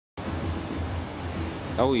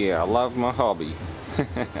Oh yeah, I love my hobby.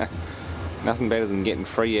 Nothing better than getting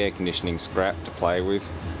free air conditioning scrap to play with.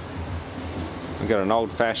 I've got an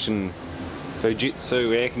old-fashioned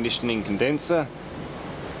Fujitsu air conditioning condenser,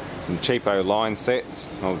 some cheapo line sets,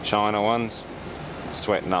 old China ones, it's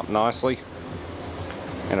sweating up nicely,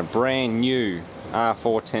 and a brand new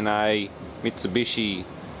R410A Mitsubishi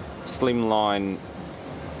slimline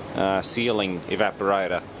ceiling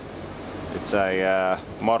evaporator. It's a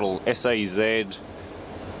model SEZ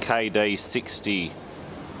KD60,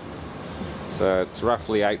 so it's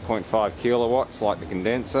roughly 8.5 kilowatts like the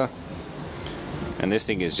condenser, and this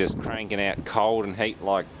thing is just cranking out cold and heat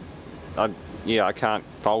like, I can't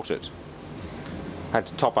fault it. I had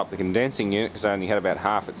to top up the condensing unit because I only had about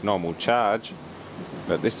half its normal charge,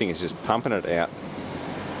 but this thing is just pumping it out.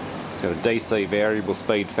 It's got a DC variable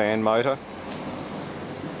speed fan motor.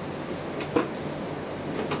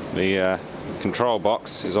 The control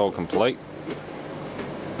box is all complete.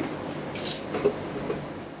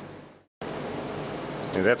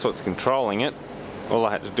 And that's what's controlling it. All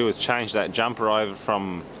I had to do is change that jumper over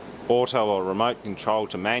from auto or remote control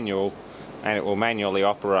to manual, and it will manually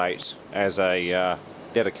operate as a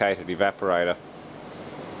dedicated evaporator.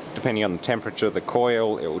 Depending on the temperature of the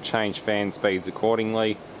coil, it will change fan speeds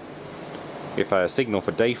accordingly. If a signal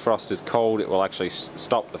for defrost is called, it will actually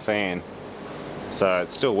stop the fan. So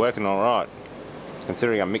it's still working alright.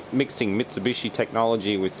 Considering I'm mixing Mitsubishi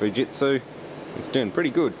technology with Fujitsu, it's doing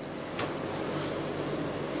pretty good.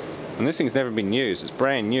 And this thing's never been used, it's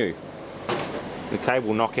brand new. The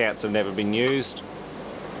cable knockouts have never been used.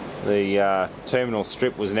 The terminal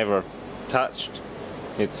strip was never touched.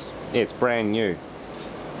 It's brand new.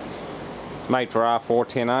 It's made for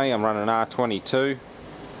R410A, I'm running R22,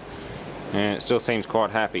 and it still seems quite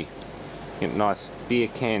happy. Get a nice beer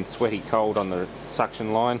can sweaty cold on the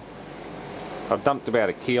suction line. I've dumped about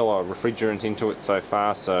a kilo of refrigerant into it so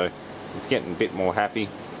far, so it's getting a bit more happy.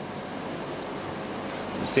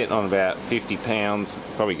 It's sitting on about 50 pounds,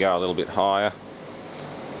 probably go a little bit higher.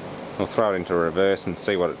 I'll throw it into reverse and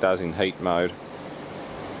see what it does in heat mode.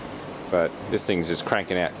 But this thing's just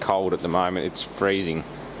cranking out cold at the moment, it's freezing.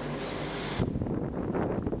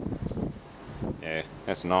 Yeah,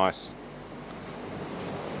 that's nice.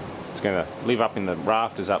 It's going to live up in the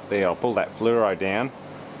rafters up there. I'll pull that fluoro down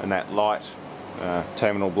and that light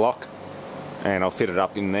terminal block, and I'll fit it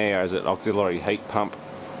up in there as an auxiliary heat pump.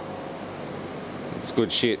 It's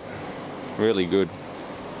good shit, really good.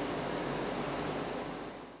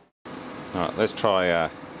 Alright, let's try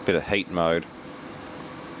a bit of heat mode.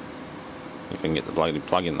 If I can get the bloody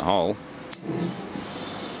plug in the hole.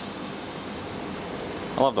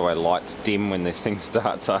 I love the way lights dim when this thing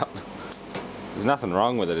starts up. There's nothing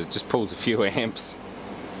wrong with it, it just pulls a few amps.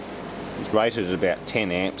 It's rated at about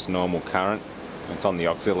 10 amps normal current. It's on the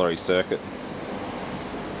auxiliary circuit.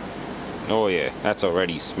 Oh yeah, that's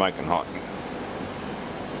already smoking hot.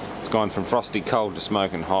 It's gone from frosty cold to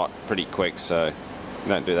smoking hot pretty quick, so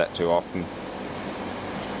don't do that too often.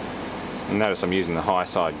 And notice I'm using the high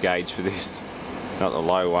side gauge for this, not the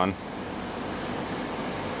low one.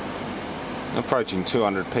 Approaching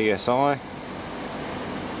 200 psi.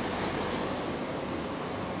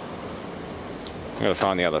 I've got to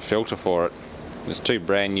find the other filter for it. There's two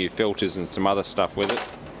brand new filters and some other stuff with it.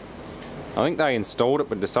 I think they installed it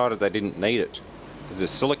but decided they didn't need it. There's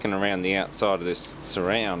silicon around the outside of this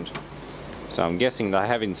surround. So I'm guessing they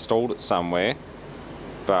have installed it somewhere,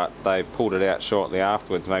 but they pulled it out shortly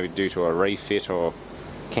afterwards, maybe due to a refit or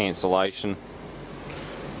cancellation.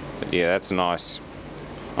 But yeah, that's nice.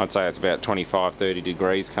 I'd say it's about 25-30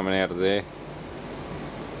 degrees coming out of there.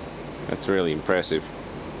 That's really impressive.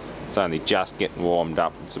 It's only just getting warmed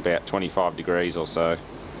up. It's about 25 degrees or so.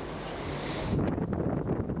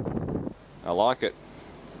 I like it.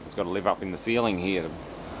 It's got to live up in the ceiling here to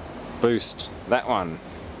boost that one.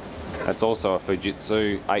 That's also a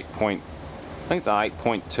Fujitsu I think it's an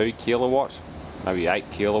 8.2 kilowatt, maybe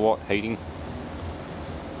 8 kilowatt heating.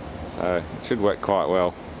 So it should work quite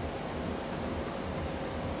well.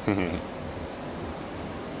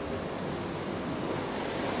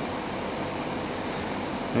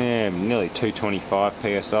 Yeah, nearly 225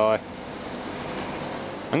 psi. I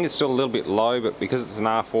think it's still a little bit low, but because it's an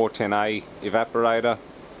R410A evaporator,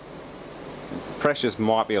 pressures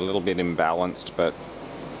might be a little bit imbalanced, but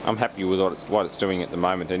I'm happy with what it's doing at the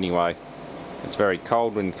moment anyway. It's very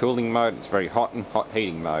cold in cooling mode, it's very hot in hot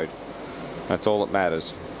heating mode. That's all that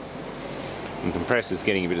matters. And compressor's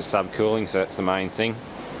getting a bit of subcooling, so that's the main thing.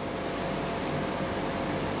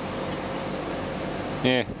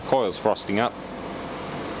 Yeah, coil's frosting up.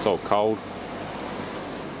 It's all cold.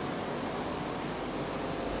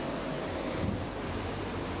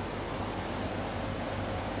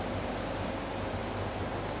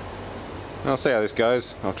 I'll see how this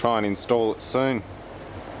goes. I'll try and install it soon.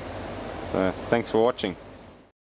 So, thanks for watching.